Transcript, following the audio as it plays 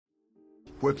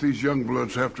What these young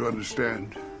bloods have to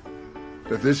understand,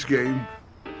 that this game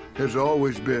has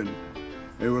always been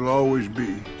and will always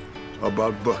be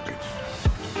about buckets.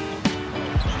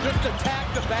 Just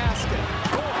attack the basket.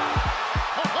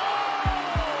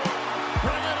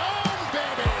 Bring it home,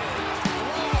 baby.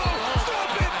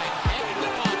 Stop it. They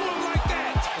don't do it like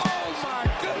that. Oh, my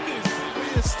goodness.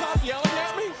 Will you stop yelling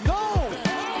at me? No.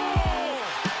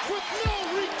 With no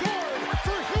regard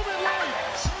for human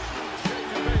life.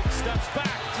 Steps back.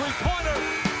 Three-pointer.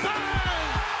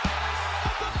 Bang!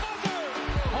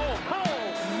 Oh,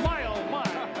 my, oh, my.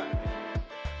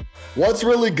 What's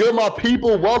really good, my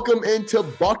people? Welcome into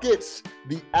Buckets,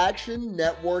 the Action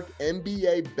Network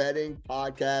NBA betting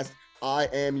podcast. I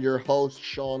am your host,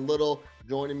 Sean Little.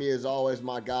 Joining me as always,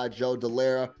 my guy, Joe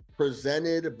Delara,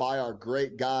 presented by our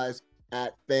great guys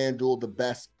at FanDuel, the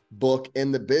best book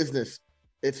in the business.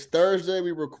 It's Thursday.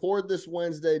 We record this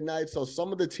Wednesday night, so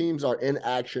some of the teams are in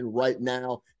action right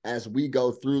now as we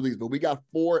go through these. But we got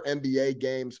 4 NBA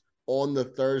games on the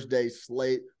Thursday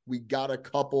slate. We got a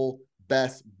couple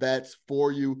best bets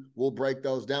for you. We'll break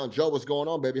those down. Joe, what's going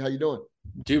on, baby? How you doing?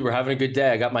 Dude, we're having a good day.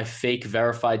 I got my fake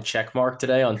verified check mark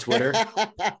today on Twitter.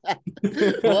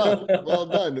 well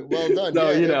done. No,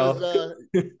 yeah,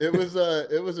 it was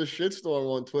a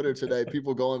shitstorm on Twitter today.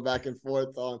 People going back and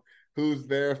forth on who's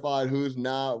verified, who's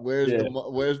not, where's the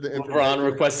information. LeBron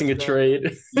requesting a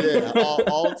trade. Yeah,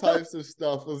 all types of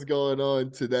stuff was going on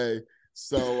today.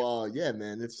 So yeah,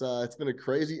 man, it's been a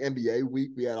crazy NBA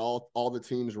week. We had all the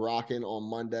teams rocking on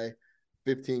Monday.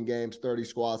 15 games, 30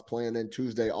 squads playing, then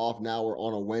Tuesday off. Now we're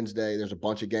on a Wednesday. There's a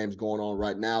bunch of games going on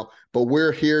right now, but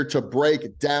we're here to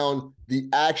break down the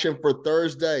action for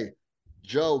Thursday.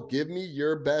 Joe, give me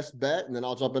your best bet, and then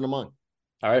I'll jump into mine.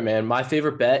 All right, man. My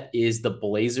favorite bet is the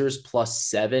Blazers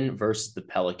 +7 versus the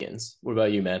Pelicans. What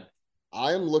about you, man?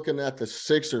 I am looking at the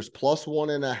Sixers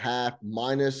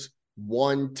 +1.5,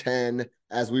 -110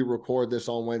 as we record this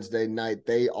on Wednesday night.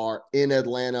 They are in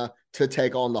Atlanta to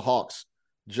take on the Hawks.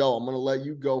 Joe, I'm going to let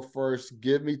you go first.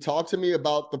 Talk to me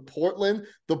about the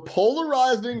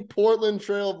polarizing Portland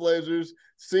Trailblazers.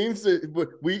 Seems that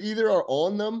we either are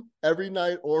on them every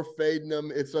night or fading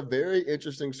them. It's a very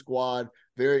interesting squad,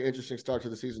 very interesting start to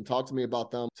the season. Talk to me about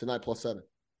them tonight +7.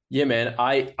 Yeah, man.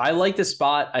 I like the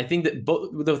spot. I think that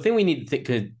the thing we need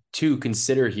to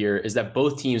consider here is that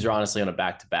both teams are honestly on a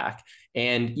back-to-back.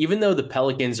 And even though the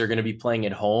Pelicans are going to be playing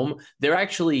at home, they're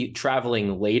actually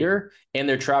traveling later and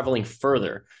they're traveling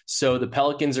further. So the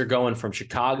Pelicans are going from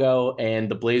Chicago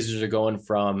and the Blazers are going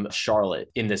from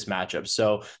Charlotte in this matchup.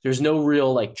 So there's no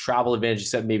real like travel advantage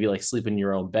except maybe like sleep in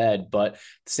your own bed. But at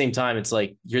the same time, it's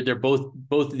like they're both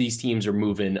of these teams are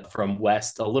moving from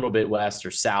west, a little bit west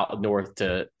or south, north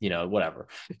to, whatever.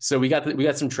 So we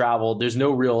got some travel. There's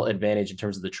no real advantage in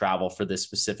terms of the travel for this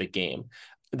specific game.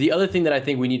 The other thing that I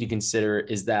think we need to consider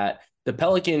is that the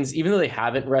Pelicans, even though they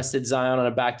haven't rested Zion on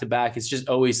a back-to-back, it's just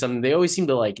always something. They always seem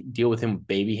to like deal with him with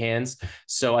baby hands.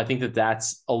 So I think that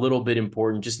that's a little bit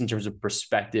important just in terms of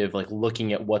perspective, like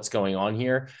looking at what's going on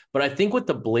here. But I think what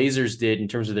the Blazers did in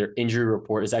terms of their injury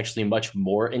report is actually much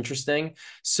more interesting.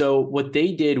 So what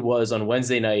they did was on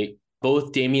Wednesday night,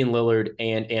 both Damian Lillard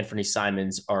and Anthony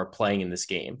Simons are playing in this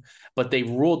game, but they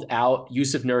ruled out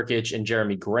Yusuf Nurkic and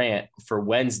Jeremy Grant for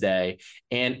Wednesday.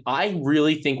 And I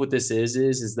really think what this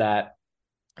is that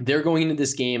they're going into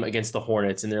this game against the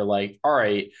Hornets and they're like, all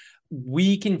right,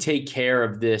 we can take care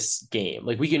of this game.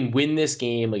 Like we can win this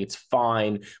game. Like it's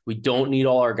fine. We don't need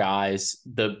all our guys.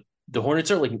 The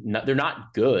Hornets are they're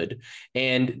not good.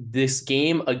 And this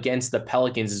game against the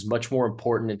Pelicans is much more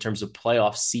important in terms of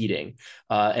playoff seeding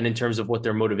and in terms of what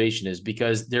their motivation is,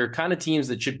 because they're kind of teams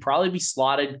that should probably be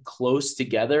slotted close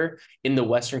together in the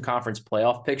Western Conference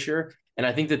playoff picture. And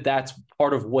I think that that's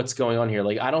part of what's going on here.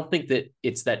 Like, I don't think that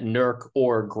it's that Nurk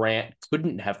or Grant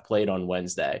couldn't have played on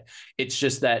Wednesday. It's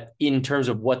just that in terms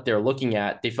of what they're looking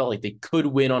at, they felt like they could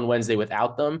win on Wednesday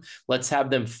without them. Let's have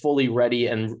them fully ready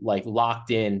and like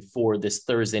locked in for this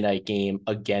Thursday night game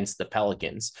against the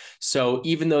Pelicans. So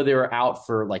even though they were out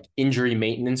for like injury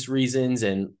maintenance reasons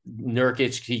and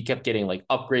Nurkic, he kept getting like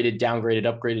upgraded,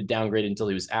 downgraded until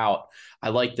he was out. I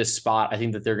like this spot. I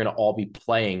think that they're going to all be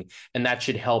playing, and that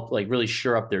should help like really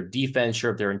shore up their defense,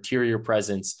 shore up their interior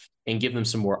presence, and give them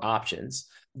some more options.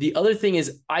 The other thing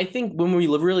is, I think when we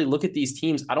really look at these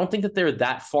teams, I don't think that they're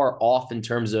that far off in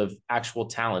terms of actual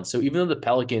talent. So even though the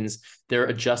Pelicans, their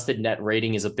adjusted net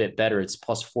rating is a bit better, it's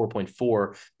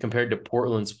 +4.4 compared to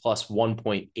Portland's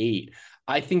 +1.8.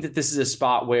 I think that this is a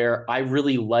spot where I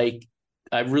really like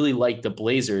the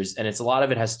Blazers, and a lot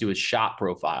of it has to do with shot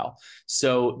profile.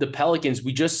 So the Pelicans,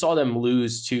 we just saw them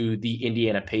lose to the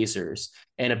Indiana Pacers,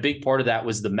 and a big part of that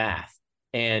was the math.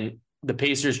 And the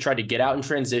Pacers tried to get out in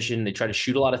transition. They tried to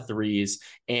shoot a lot of threes,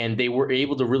 and they were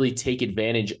able to really take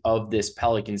advantage of this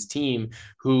Pelicans team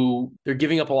who they're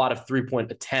giving up a lot of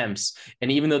 3-point attempts.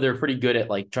 And even though they're pretty good at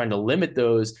like trying to limit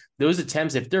those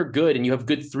attempts, if they're good and you have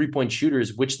good 3-point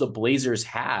shooters, which the Blazers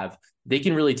have, they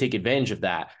can really take advantage of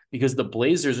that because the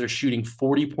Blazers are shooting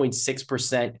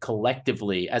 40.6%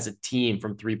 collectively as a team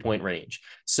from 3-point range.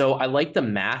 So I like the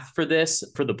math for this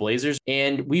for the Blazers.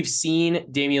 And we've seen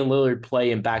Damian Lillard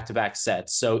play in back-to-back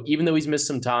sets. So even though he's missed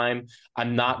some time,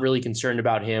 I'm not really concerned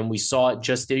about him. We saw it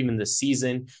just even this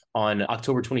season on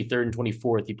October 23rd and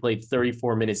 24th. He played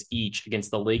 34 minutes each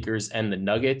against the Lakers and the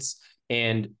Nuggets.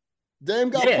 And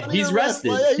Dame got plenty he's of rest.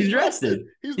 rested. Like, he's rested.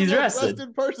 He's the most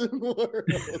rested person in the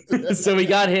world. So we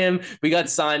got him. We got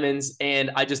Simons, and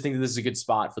I just think that this is a good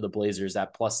spot for the Blazers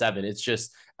at +7. It's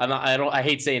just I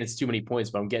hate saying it's too many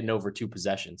points, but I'm getting over 2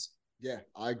 possessions. Yeah,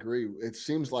 I agree. It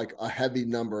seems like a heavy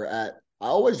number I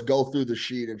always go through the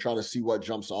sheet and try to see what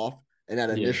jumps off. And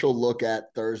that initial look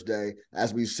at Thursday,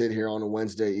 as we sit here on a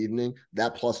Wednesday evening,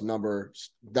 that +7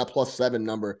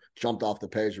 number jumped off the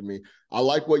page for me. I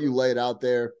like what you laid out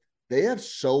there. They have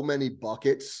so many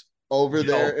buckets over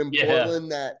there in Portland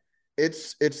that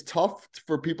it's tough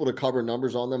for people to cover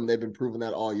numbers on them. They've been proving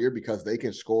that all year because they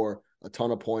can score a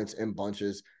ton of points in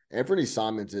bunches. Anthony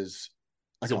Simons is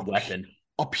like a weapon.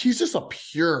 He's just a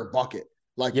pure bucket.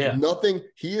 Nothing.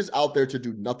 He is out there to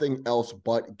do nothing else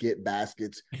but get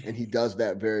baskets, and he does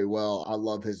that very well. I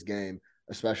love his game,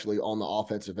 especially on the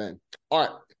offensive end. All right.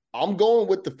 I'm going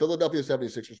with the Philadelphia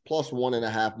 76ers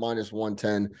 +1.5,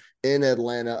 -110 in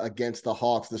Atlanta against the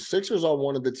Hawks. The Sixers are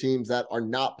one of the teams that are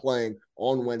not playing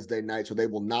on Wednesday night, so they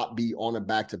will not be on a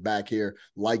back-to-back here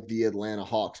like the Atlanta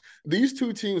Hawks. These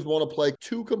two teams want to play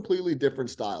two completely different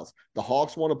styles. The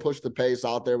Hawks want to push the pace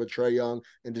out there with Trae Young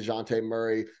and DeJounte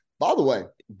Murray. By the way,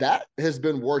 that has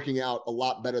been working out a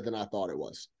lot better than I thought it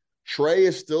was. Trae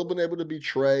has still been able to be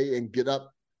Trae and get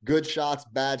up good shots,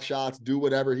 bad shots, do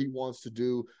whatever he wants to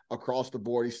do across the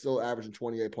board. He's still averaging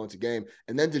 28 points a game.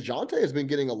 And then DeJounte has been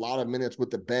getting a lot of minutes with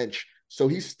the bench. So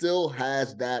he still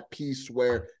has that piece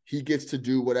where he gets to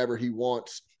do whatever he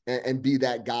wants and be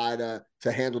that guy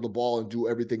to handle the ball and do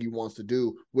everything he wants to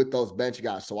do with those bench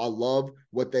guys. So I love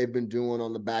what they've been doing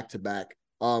on the back-to-back.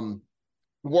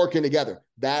 Working together.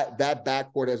 That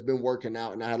backcourt has been working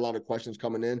out, and I had a lot of questions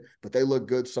coming in, but they look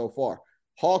good so far.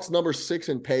 Hawks number 6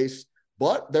 in pace.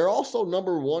 But they're also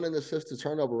number 1 in assist to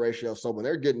turnover ratio. So when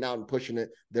they're getting out and pushing it,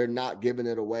 they're not giving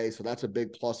it away. So that's a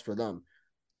big plus for them.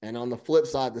 And on the flip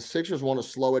side, the Sixers want to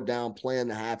slow it down, play in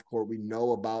the half court. We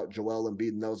know about Joel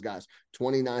Embiid and those guys.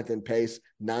 29th in pace,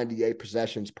 98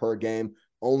 possessions per game.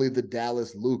 Only the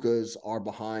Dallas Lucas are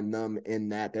behind them in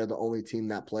that. They're the only team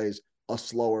that plays a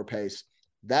slower pace.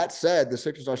 That said, the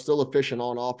Sixers are still efficient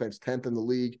on offense, 10th in the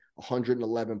league,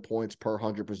 111 points per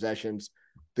 100 possessions.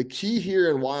 The key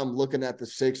here and why I'm looking at the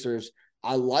Sixers,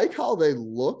 I like how they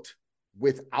looked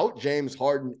without James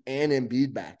Harden and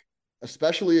Embiid back,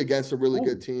 especially against a really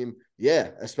good team.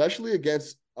 Yeah, especially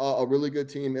against a really good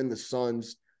team in the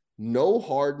Suns. No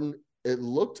Harden, it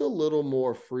looked a little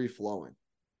more free-flowing.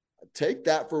 Take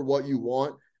that for what you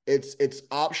want. It's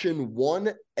option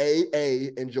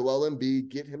 1AA and Joel Embiid,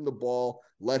 get him the ball,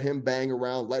 let him bang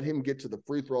around, let him get to the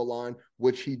free throw line,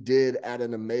 which he did at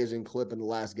an amazing clip in the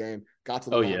last game. Got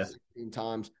to the line 16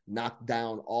 times, knocked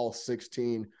down all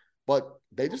 16. But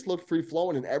they just looked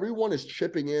free-flowing, and everyone is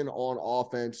chipping in on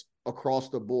offense across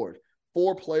the board.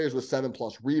 4 players with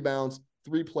 7+ rebounds,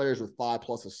 3 players with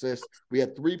 5+ assists. We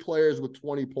had 3 players with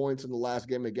 20 points in the last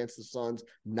game against the Suns,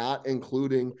 not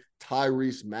including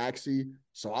Tyrese Maxey.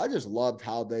 So I just loved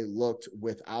how they looked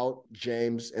without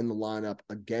James in the lineup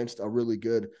against a really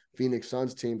good Phoenix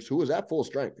Suns team who was at full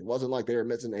strength. It wasn't like they were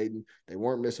missing Aiden. They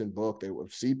weren't missing Book.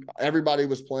 Everybody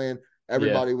was playing.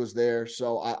 Everybody was there.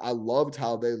 So I loved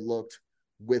how they looked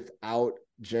without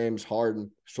James Harden.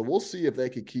 So we'll see if they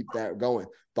could keep that going.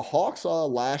 The Hawks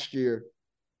last year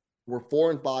were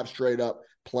 4-5 straight up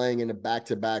playing in a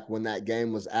back-to-back when that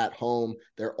game was at home.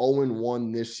 They're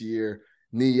 0-1 this year.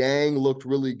 Niang looked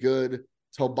really good.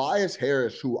 Tobias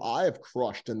Harris, who I have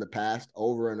crushed in the past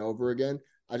over and over again,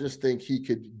 I just think he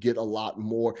could get a lot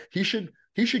more. He should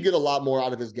get a lot more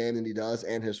out of his game than he does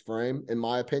and his frame, in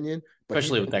my opinion. But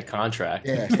especially with that contract.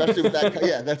 Yeah, especially with that.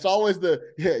 Yeah, that's always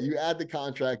you add the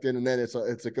contract in and then it's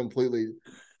a completely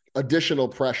additional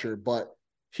pressure. But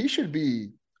he should be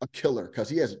a killer because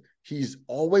he's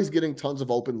always getting tons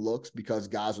of open looks because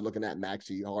guys are looking at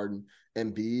Maxey, Harden,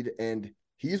 Embiid, and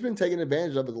he's been taking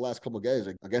advantage of it the last couple of games.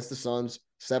 Against the Suns,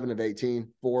 7 of 18,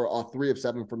 3 of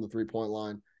 7 from the 3-point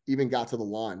line, even got to the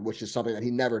line, which is something that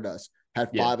he never does. had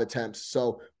 5 attempts.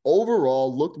 So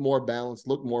overall, looked more balanced,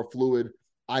 looked more fluid.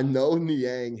 I know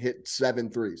Niang hit 7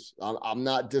 threes. I'm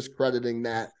not discrediting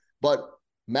that, but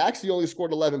Maxey only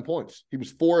scored 11 points. He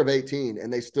was 4 of 18,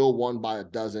 and they still won by a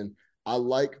dozen. I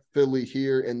like Philly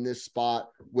here in this spot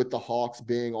with the Hawks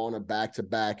being on a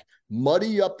back-to-back.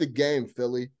 Muddy up the game,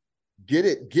 Philly. Get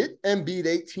it. Get Embiid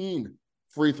 18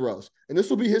 free throws. And this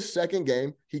will be his second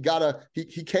game. He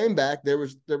came back. There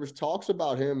was talks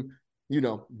about him,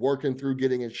 working through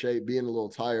getting in shape, being a little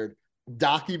tired.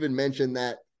 Doc even mentioned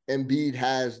that Embiid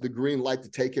has the green light to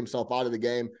take himself out of the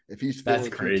game if he's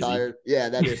feeling too tired. Yeah,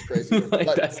 that is crazy.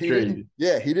 That's crazy.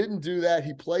 He didn't do that.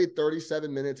 He played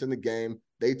 37 minutes in the game.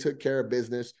 They took care of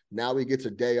business. Now he gets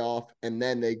a day off, and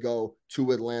then they go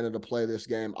to Atlanta to play this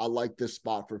game. I like this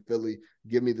spot for Philly.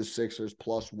 Give me the Sixers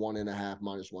plus 1.5,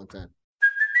 minus 110.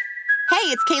 Hey,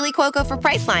 it's Kaylee Cuoco for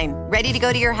Priceline. Ready to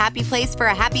go to your happy place for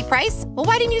a happy price? Well,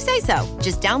 why didn't you say so?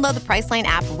 Just download the Priceline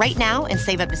app right now and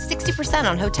save up to 60%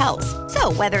 on hotels.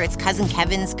 So whether it's Cousin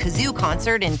Kevin's Kazoo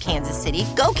Concert in Kansas City,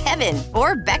 go Kevin,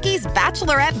 or Becky's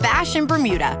Bachelorette Bash in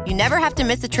Bermuda, you never have to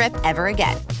miss a trip ever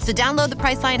again. So download the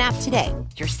Priceline app today.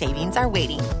 Your savings are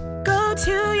waiting. Go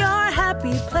to your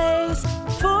happy place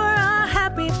for a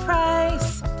happy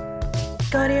price.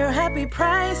 Go to your happy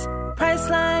price,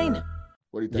 Priceline.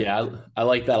 What do you think? Yeah, I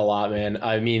like that a lot, man.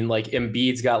 I mean, like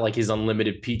Embiid's got like his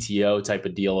unlimited PTO type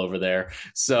of deal over there.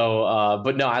 So,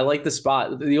 but no, I like the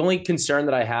spot. The only concern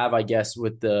that I have, I guess,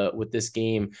 with this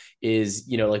game is,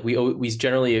 like we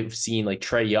generally have seen like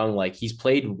Trae Young, like he's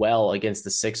played well against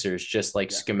the Sixers, just like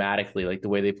schematically, like the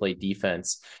way they play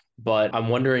defense. But I'm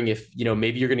wondering if,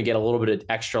 maybe you're going to get a little bit of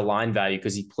extra line value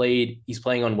because he's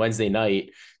playing on Wednesday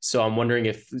night. So I'm wondering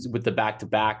if with the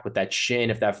back-to-back with that shin,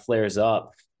 if that flares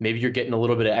up, maybe you're getting a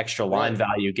little bit of extra line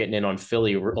value getting in on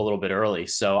Philly a little bit early.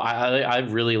 So I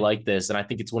really like this. And I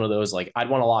think it's one of those, like, I'd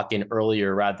want to lock in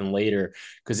earlier rather than later.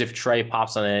 Because if Trae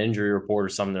pops on an injury report or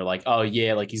something, they're like, oh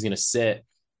yeah, like he's going to sit.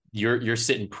 You're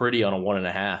sitting pretty on a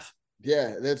 1.5.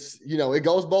 Yeah, that's, it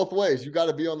goes both ways. You got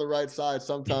to be on the right side.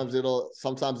 Sometimes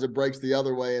it breaks the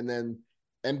other way, and then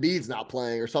Embiid's not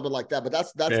playing or something like that. But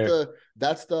that's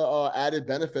the added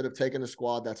benefit of taking a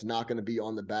squad that's not going to be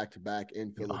on the back-to-back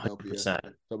in Philadelphia. 100%.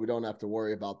 So we don't have to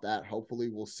worry about that. Hopefully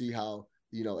we'll see how,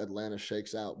 Atlanta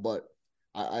shakes out. But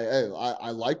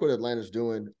I like what Atlanta's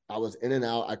doing. I was in and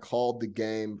out. I called the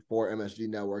game for MSG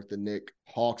Network, the Knicks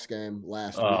Hawks game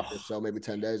last week or so, maybe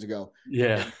 10 days ago.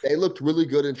 Yeah. They looked really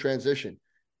good in transition.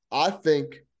 I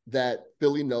think that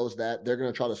Philly knows that. They're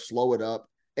going to try to slow it up.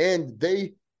 And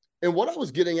what I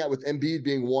was getting at with Embiid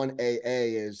being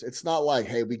 1AA is it's not like,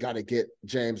 hey, we got to get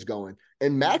James going.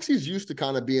 And Maxey's used to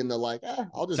kind of being the like,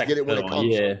 I'll just get it when it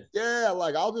comes. Yeah,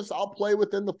 like I'll play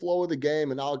within the flow of the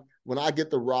game, and when I get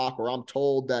the rock or I'm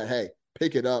told that, hey,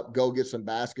 pick it up, go get some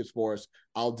baskets for us,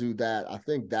 I'll do that. I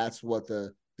think that's what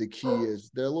the key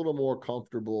is. They're a little more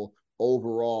comfortable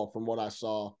overall from what I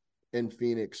saw in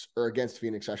Phoenix, or against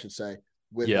Phoenix, I should say,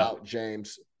 without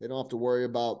James. They don't have to worry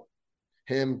about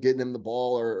him getting him the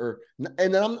ball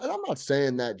and I'm not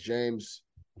saying that James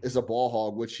is a ball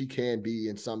hog, which he can be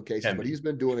in some cases, but he's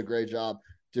been doing a great job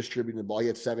distributing the ball. He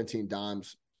had 17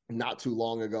 dimes not too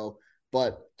long ago,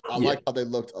 but I like how they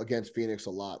looked against Phoenix a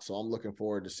lot. So I'm looking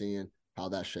forward to seeing how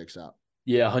that shakes out.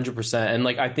 Yeah, 100%. And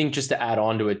like, I think just to add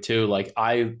on to it too, like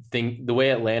I think the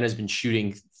way Atlanta's been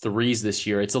shooting threes this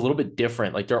year, it's a little bit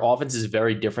different. Like their offense is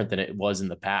very different than it was in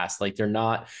the past. Like they're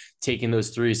not taking those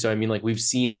threes. So I mean, like we've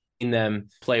seen them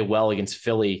play well against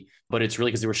Philly, but it's really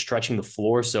because they were stretching the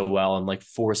floor so well and like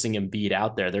forcing Embiid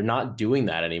out there. They're not doing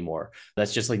that anymore.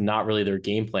 That's just like not really their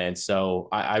game plan. So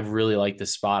I really like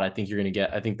this spot. I think you're going to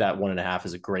get, I think that 1.5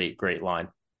 is a great line.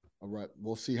 All right.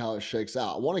 We'll see how it shakes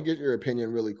out. I want to get your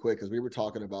opinion really quick because we were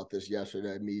talking about this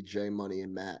yesterday, me, Jay Money,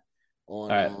 and Matt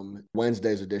on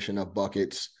Wednesday's edition of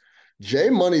Buckets.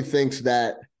 Jay Money thinks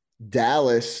that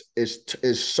Dallas is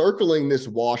circling this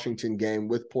Washington game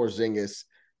with Porzingis.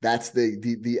 That's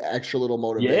the extra little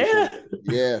motivation.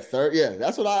 Yeah.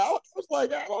 That's what I was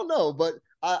like. I don't know, but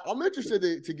I'm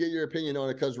interested to get your opinion on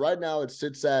it because right now it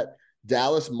sits at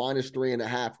Dallas minus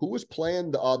 3.5. Who is playing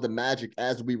the Magic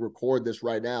as we record this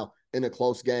right now in a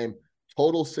close game?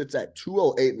 Total sits at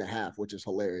 208.5, which is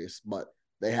hilarious, but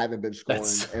they haven't been scoring.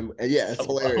 And it's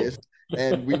hilarious.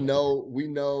 And we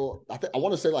know. I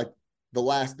want to say like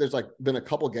there's like been a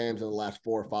couple games in the last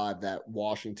 4 or 5 that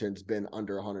Washington's been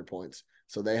under 100 points.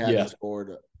 So they haven't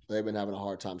scored. They've been having a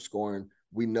hard time scoring.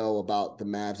 We know about the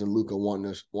Mavs and Luka wanting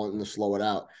to slow it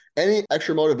out. Any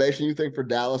extra motivation you think for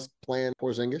Dallas playing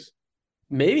Porzingis?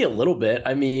 Maybe a little bit.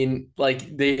 I mean, like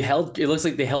it looks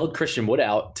like they held Christian Wood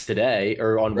out today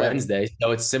or on Right. Wednesday.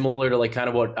 So it's similar to like kind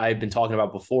of what I've been talking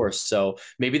about before. So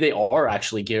maybe they are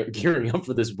actually gearing up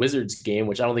for this Wizards game,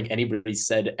 which I don't think anybody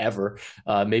said ever,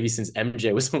 maybe since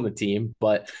MJ was on the team,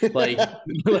 but like,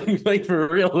 like for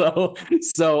real though.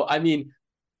 So, I mean,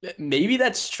 maybe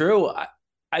that's true.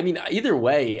 I mean, either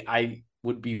way, I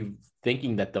would be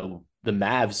thinking that the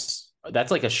Mavs,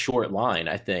 that's like a short line.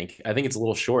 I think it's a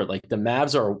little short. Like the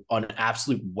Mavs are on an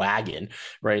absolute wagon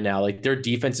right now. Like their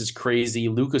defense is crazy.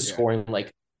 Luka's scoring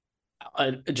like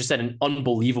just at an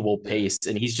unbelievable pace,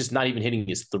 and he's just not even hitting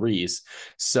his threes.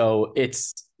 So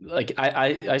it's like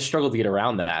I struggle to get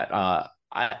around that.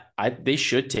 They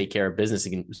should take care of business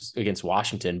against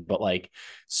Washington, but like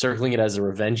circling it as a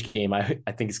revenge game, I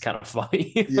think it's kind of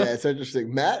funny. Yeah, it's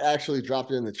interesting. Matt actually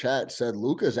dropped it in the chat, said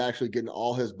Luka's actually getting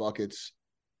all his buckets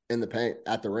in the paint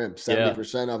at the rim.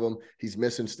 70% of them. He's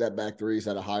missing step back threes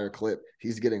at a higher clip.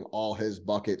 He's getting all his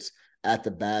buckets at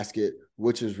the basket,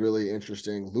 which is really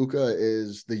interesting. Luka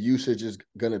the usage is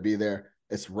going to be there.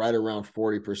 It's right around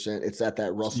 40%. It's at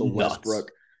that Russell Westbrook.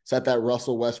 It's at that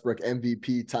Russell Westbrook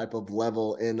MVP type of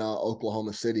level in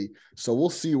Oklahoma City. So we'll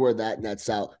see where that nets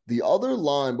out. The other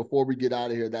line before we get out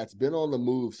of here that's been on the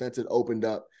move since it opened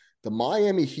up, the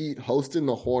Miami Heat hosting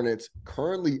the Hornets,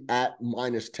 currently at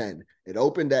 -10. It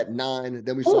opened at 9,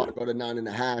 then we saw it go to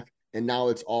 9.5, and now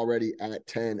it's already at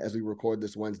 10 as we record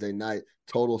this Wednesday night.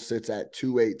 Total sits at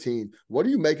 218. What do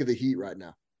you make of the Heat right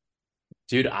now?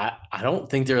 Dude, I don't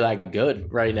think they're that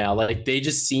good right now. Like they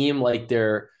just seem like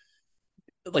they're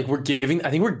like I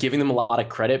think we're giving them a lot of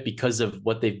credit because of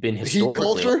what they've been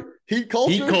historically. Heat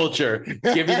culture.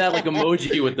 Give me that like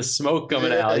emoji with the smoke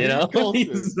coming out, you know?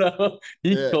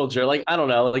 Heat culture. Like, I don't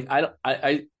know. Like, I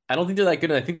don't think they're that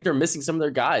good. And I think they're missing some of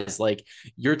their guys. Like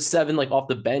Yurtseven, like off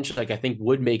the bench, like I think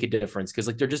would make a difference because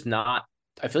like they're just not.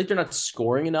 I feel like they're not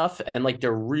scoring enough, and like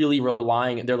they're really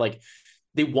relying. They're like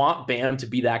they want Bam to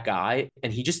be that guy,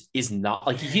 and he just is not.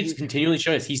 Like he keeps continually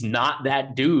showing us he's not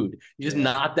that dude. He's just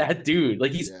not that dude.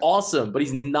 Like he's awesome, but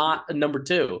he's not a number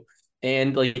 2.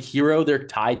 And like Hero, they're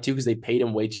tied to because they paid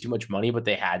him way too much money, but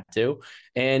they had to.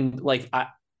 And like I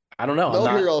don't know.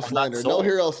 No hero slander. No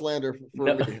hero slander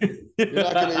for me.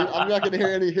 I'm not gonna hear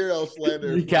any hero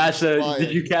slander.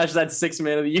 Did you cash that 6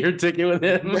 Man of the Year ticket with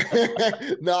him?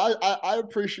 No, I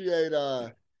appreciate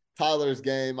Tyler's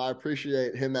game. I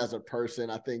appreciate him as a person.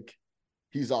 I think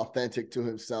he's authentic to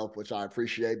himself, which I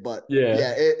appreciate. But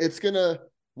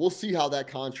we'll see how that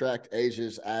contract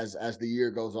ages as the year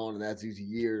goes on and as these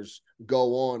years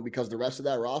go on, because the rest of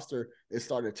that roster is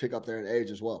starting to tick up there in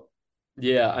age as well.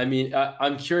 Yeah, I mean,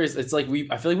 I'm curious. It's like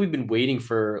I feel like we've been waiting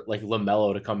for like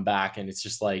LaMelo to come back, and it's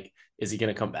just like, is he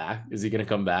going to come back? Is he going to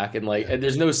come back? And like, and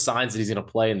there's no signs that he's going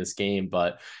to play in this game,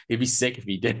 but it'd be sick if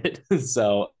he did.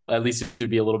 So at least it would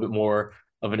be a little bit more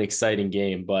of an exciting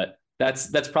game. But that's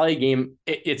probably a game.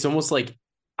 It's almost like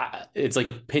it's like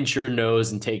pinch your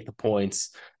nose and take the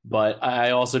points. But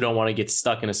I also don't want to get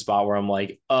stuck in a spot where I'm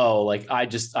like, oh, like I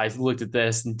looked at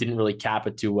this and didn't really cap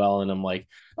it too well. And I'm like,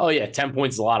 oh yeah, 10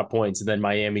 points is a lot of points. And then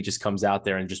Miami just comes out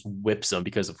there and just whips them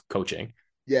because of coaching.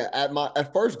 Yeah.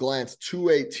 At first glance,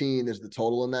 218 is the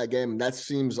total in that game. And that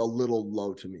seems a little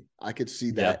low to me. I could see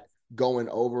that going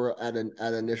over at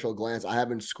initial glance. I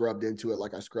haven't scrubbed into it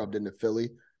like I scrubbed into Philly,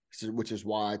 which is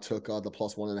why I took the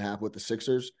 +1.5 with the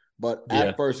Sixers. But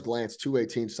at first glance,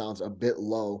 218 sounds a bit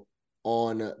low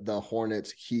on the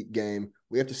Hornets Heat game.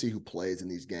 We have to see who plays in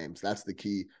these games. That's the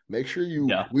key. Make sure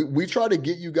we try to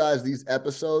get you guys these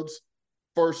episodes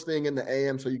first thing in the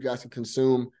AM so you guys can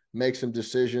consume, make some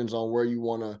decisions on where you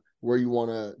want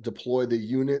to deploy the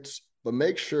units. But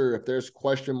make sure if there's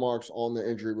question marks on the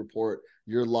injury report,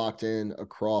 you're locked in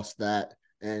across that,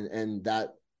 and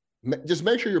that just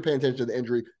make sure you're paying attention to the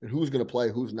injury and who's going to play,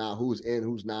 who's not, who's in,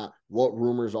 who's not, what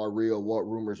rumors are real, what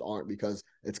rumors aren't, because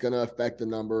it's going to affect the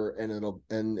number, and it'll,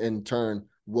 and in turn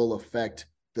will affect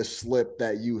the slip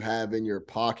that you have in your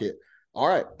pocket. All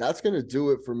right, that's going to do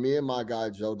it for me and my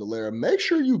guy, Joe Dellera. Make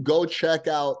sure you go check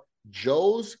out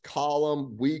Joe's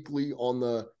column weekly on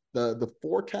the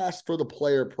forecast for the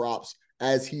player props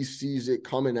as he sees it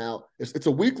coming out. It's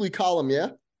a weekly column, yeah?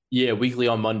 Yeah, weekly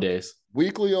on Mondays.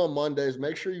 Weekly on Mondays.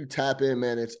 Make sure you tap in,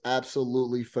 man. It's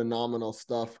absolutely phenomenal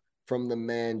stuff from the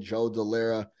man, Joe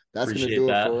Dellera. That's going to do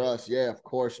it for us. Yeah, of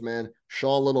course, man.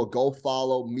 Sean Little, go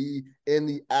follow me in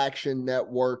the Action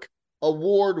Network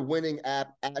award-winning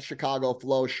app at Chicago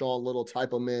Flow. Sean Little, type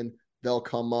them in. They'll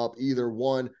come up. Either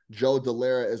one. Joe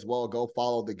Dellera as well. Go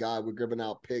follow the guy. We're giving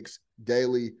out picks,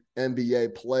 daily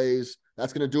NBA plays.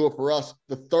 That's going to do it for us.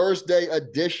 The Thursday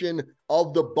edition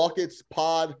of the Buckets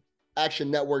Pod.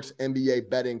 Action Network's NBA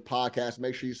betting podcast.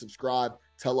 Make sure you subscribe.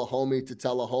 Tell a homie to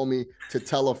tell a homie to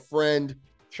tell a friend.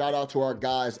 Shout out to our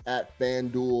guys at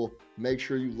FanDuel. Make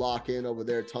sure you lock in over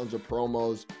there. Tons of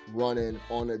promos running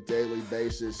on a daily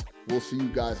basis. We'll see you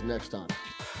guys next time.